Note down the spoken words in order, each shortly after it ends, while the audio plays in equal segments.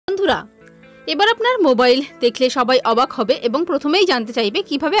বন্ধুরা, এবার আপনার মোবাইল দেখলে সবাই অবাক হবে এবং প্রথমেই জানতে চাইবে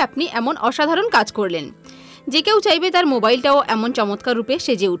কিভাবে আপনি এমন অসাধারণ কাজ করলেন। যে কেউ চাইবে তার মোবাইলটাও এমন চমৎকার রূপে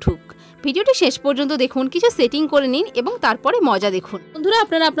সেজে উঠুক। ভিডিওটি শেষ পর্যন্ত দেখুন, কিছু সেটিং করে নিন এবং তারপরে মজা দেখুন। বন্ধুরা,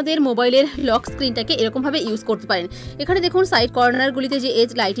 আপনারা আপনাদের মোবাইলের লক স্ক্রিনটাকে এরকমভাবে ইউজ করতে পারেন। এখানে দেখুন সাইড কর্নারগুলিতে যে এজ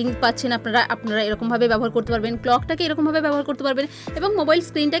লাইটিং পাচ্ছেন আপনারা এরকমভাবে ব্যবহার করতে পারবেন, ক্লকটাকে এরকমভাবে ব্যবহার করতে পারবেন এবং মোবাইল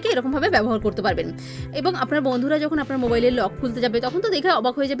স্ক্রিনটাকে এরকমভাবে ব্যবহার করতে পারবেন। এবং আপনার বন্ধুরা যখন আপনার মোবাইলের লক খুলতে যাবে তখন তো দেখে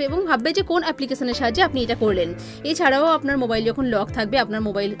অবাক হয়ে যাবে এবং ভাববে যে কোন অ্যাপ্লিকেশনের সাহায্যে আপনি এটা করলেন। এছাড়াও আপনার মোবাইল যখন লক থাকবে, আপনার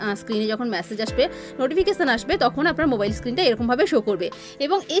মোবাইল স্ক্রিনে যখন মেসেজ আসবে, নোটিফিকেশন আসবে, তখন আপনার মোবাইল স্ক্রিনটা এরকমভাবে শো করবে।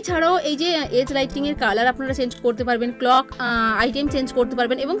 এবং এছাড়াও এই যে এজ লাইটিংয়ের কালার আপনারা চেঞ্জ করতে পারবেন, ক্লক আইটেম চেঞ্জ করতে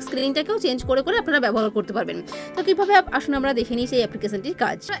পারবেন এবং স্ক্রিনটাকেও চেঞ্জ করে করে আপনারা ব্যবহার করতে পারবেন। তো কীভাবে আসুন আমরা দেখে নিই সেই অ্যাপ্লিকেশনটির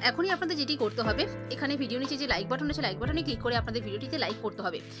কাজ। এখনই আপনাদের যেটি করতে হবে, এখানে ভিডিও নিচে যে লাইক বাটন আছে, লাইক বাটনে ক্লিক করে আপনাদের ভিডিওটিতে লাইক করতে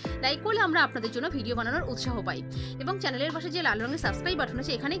হবে। লাইক করলে আমরা আপনাদের জন্য ভিডিও বানানোর উৎসাহ পাই। এবং চ্যানেলের পাশে যে লাল রঙের সাবস্ক্রাইব বাটন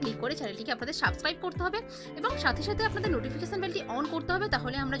আছে, এখানে ক্লিক করে চ্যানেলটিকে আপনাদের সাবস্ক্রাইব করতে হবে এবং সাথে সাথে আপনাদের নোটিফিকেশন বেলটি অন করতে হবে।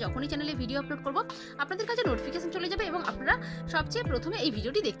 তাহলে আমরা যখনই চ্যানেলে ভিডিও আপলোড করব আপনাদের কাছে নোটিফিকেশন চলে যাবে এবং আপনারা সবচেয়ে প্রথমে এই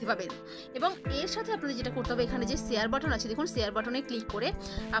ভিডিওটি দেখতে পাবেন। এবং এর সাথে আপনাদের যেটা করতে হবে, এখানে যে শেয়ার বাটন আছে, দেখুন শেয়ার বাটনে ক্লিক করে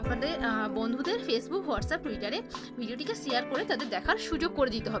আপনাদের বন্ধুদের ফেসবুক, হোয়াটসঅ্যাপ, টুইটারে ভিডিওটিকে শেয়ার করে তাদের দেখার সুযোগ করে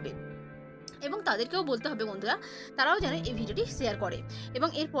দিতে হবে। এবং তাদেরকেও বলতে হবে বন্ধুরা, তারাও যেন এই ভিডিওটি শেয়ার করে। এবং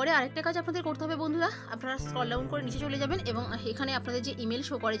এরপরে আরেকটা কাজ আপনাদের করতে হবে বন্ধুরা, আপনারা স্ক্রল ডাউন করে নিচে চলে যাবেন এবং এখানে আপনাদের যে ইমেল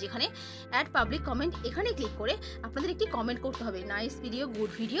শো করে, যেখানে অ্যাড পাবলিক কমেন্ট, এখানে ক্লিক করে আপনাদের একটি কমেন্ট করতে হবে, নাইস ভিডিও,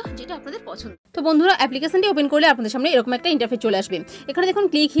 গুড ভিডিও, যেটা আপনাদের পছন্দ। তো বন্ধুরা, অ্যাপ্লিকেশনটি ওপেন করলে আপনাদের সামনে এরকম একটা ইন্টারফেস চলে আসবে। এখানে দেখুন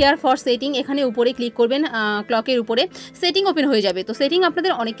ক্লিক হিয়ার ফর সেটিং, এখানে উপরে ক্লিক করবেন, ক্লকের উপরে সেটিং ওপেন হয়ে যাবে। তো সেটিং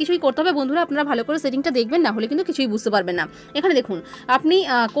আপনাদের অনেক কিছুই করতে হবে বন্ধুরা, আপনারা ভালো করে সেটিংটা দেখবেন, না হলে কিন্তু কিছুই বুঝতে পারবেন না। এখানে দেখুন আপনি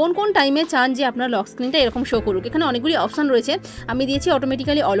কোন কোন টাইমে চান যে আপনার লক স্ক্রিনটা এরকম শো করুক। এখানে অনেকগুলি অপশান রয়েছে, আমি দিয়েছি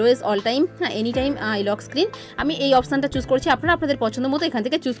automatically, always, all time, any time I lock screen. আমি এই অপশানটা চুজ করছি, আপনারা আপনাদের পছন্দ মতো এখান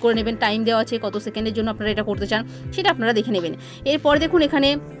থেকে চুজ করে নেবেন। টাইম দেওয়া আছে, কত সেকেন্ডের জন্য আপনারা এটা করতে চান সেটা আপনারা দেখে নেবেন। এরপরে দেখুন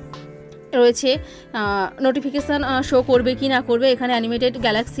এখানে রয়েছে নোটিফিকেশান শো করবে কি না করবে। এখানে অ্যানিমেটেড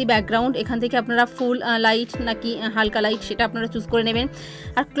গ্যালাক্সি ব্যাকগ্রাউন্ড, এখান থেকে আপনারা ফুল লাইট নাকি হালকা লাইট সেটা আপনারা চুজ করে নেবেন।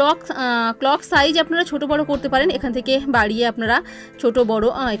 আর ক্লক সাইজ আপনারা ছোট বড় করতে পারেন, এখান থেকে বাড়িয়ে আপনারা ছোট বড়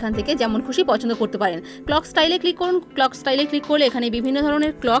এখান থেকে যেমন খুশি পছন্দ করতে পারেন। ক্লক স্টাইলে ক্লিক করুন, ক্লক স্টাইলে ক্লিক করলে এখানে বিভিন্ন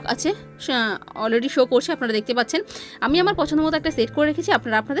ধরনের ক্লক আছে, অলরেডি শো করছে, আপনারা দেখতে পাচ্ছেন। আমি আমার পছন্দ মতো একটা সেট করে রেখেছি,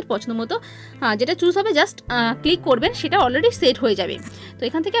 আপনারা আপনাদের পছন্দ মতো যেটা চুজ হবে জাস্ট ক্লিক করবেন, সেটা অলরেডি সেট হয়ে যাবে। তো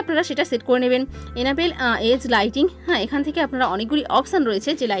এখান থেকে আপনারা সেটা সেট করে নেবেন। এনাবেল এজ লাইটিং, এখান থেকে আপনারা অনেকগুলি অপশান রয়েছে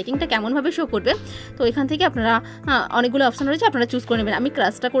যে লাইটিংটা কেমনভাবে শো করবে। তো এখান থেকে আপনারা অনেকগুলো অপশান রয়েছে, আপনারা চুজ করে নেবেন। আমি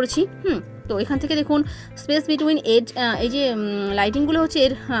ক্রাশটা করেছি। তো এখান থেকে দেখুন স্পেস বিটুইন এজ, এই যে লাইটিংগুলো হচ্ছে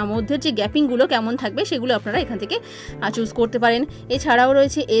এর মধ্যের যে গ্যাপিংগুলো কেমন থাকবে সেগুলো আপনারা এখান থেকে চুজ করতে পারেন। এছাড়াও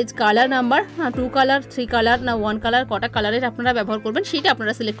রয়েছে age colour number, 2 colour, 3 colour না 1 কালার, কটা কালারের আপনারা ব্যবহার করবেন সেটা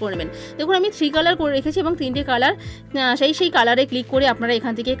আপনারা সিলেক্ট করে নেবেন। দেখুন আমি 3 কালার করে রেখেছি এবং 3টে কালার, সেই কালারে ক্লিক করে আপনারা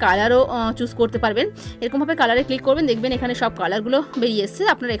এখান থেকে কালারও চুজ করতে পারবেন। এরকমভাবে কালারে ক্লিক করবেন, দেখবেন এখানে সব কালারগুলো বেরিয়ে এসছে,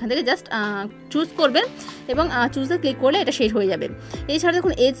 আপনারা এখান থেকে জাস্ট চুজ করবেন এবং চুজে ক্লিক করলে এটা শেষ হয়ে যাবে। এছাড়া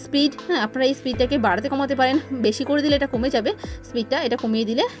দেখুন এজ স্পিড, আপনারা এই স্পিডটাকে বাড়াতে কমাতে পারেন, বেশি করে দিলে এটা কমে যাবে স্পিডটা, এটা কমিয়ে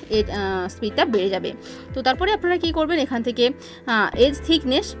দিলে এর স্পিডটা বেড়ে যাবে। তো তারপরে আপনারা কি করবেন, এখান থেকে এজ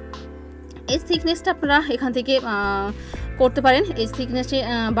থিকনেসটা আপনারা এখান থেকে করতে পারেন, এজ থিকনেসে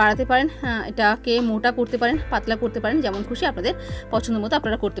বাড়াতে পারেন, এটাকে মোটা করতে পারেন, পাতলা করতে পারেন, যেমন খুশি আপনাদের পছন্দ মতো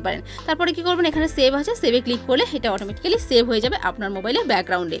আপনারা করতে পারেন। তারপরে কি করবেন, এখানে সেভ আছে, সেভে ক্লিক করলে এটা অটোমেটিক্যালি সেভ হয়ে যাবে আপনার মোবাইলের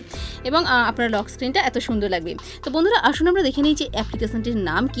ব্যাকগ্রাউন্ডে এবং আপনার লক স্ক্রিনটা এত সুন্দর লাগবে। তো বন্ধুরা, আসুন আমরা দেখে নিই যে অ্যাপ্লিকেশনটির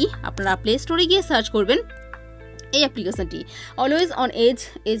নাম কি। আপনারা প্লে স্টোরে গিয়ে সার্চ করবেন এই অ্যাপ্লিকেশনটি, অলওয়েজ অন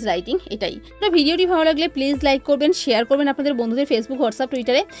এজ লাইটিং, এটাই। ভিডিওটি ভালো লাগলে প্লিজ লাইক করবেন, শেয়ার করবেন আপনাদের বন্ধুদের ফেসবুক, হোয়াটসঅ্যাপ,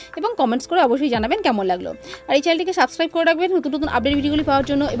 টুইটারে এবং কমেন্টস করে অবশ্যই জানাবেন কেমন লাগলো। আর এই চ্যানেলটিকে সাবস্ক্রাইব করে রাখবেন নতুন নতুন আপডেট ভিডিওগুলি পাওয়ার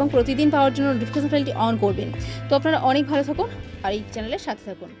জন্য এবং প্রতিদিন পাওয়ার জন্য নোটিফিকেশন বেলটি অন করবেন। তো আপনারা অনেক ভালো থাকুন আর এই চ্যানেলের সাথে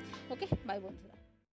থাকুন। ওকে, বাই বন্ধুরা।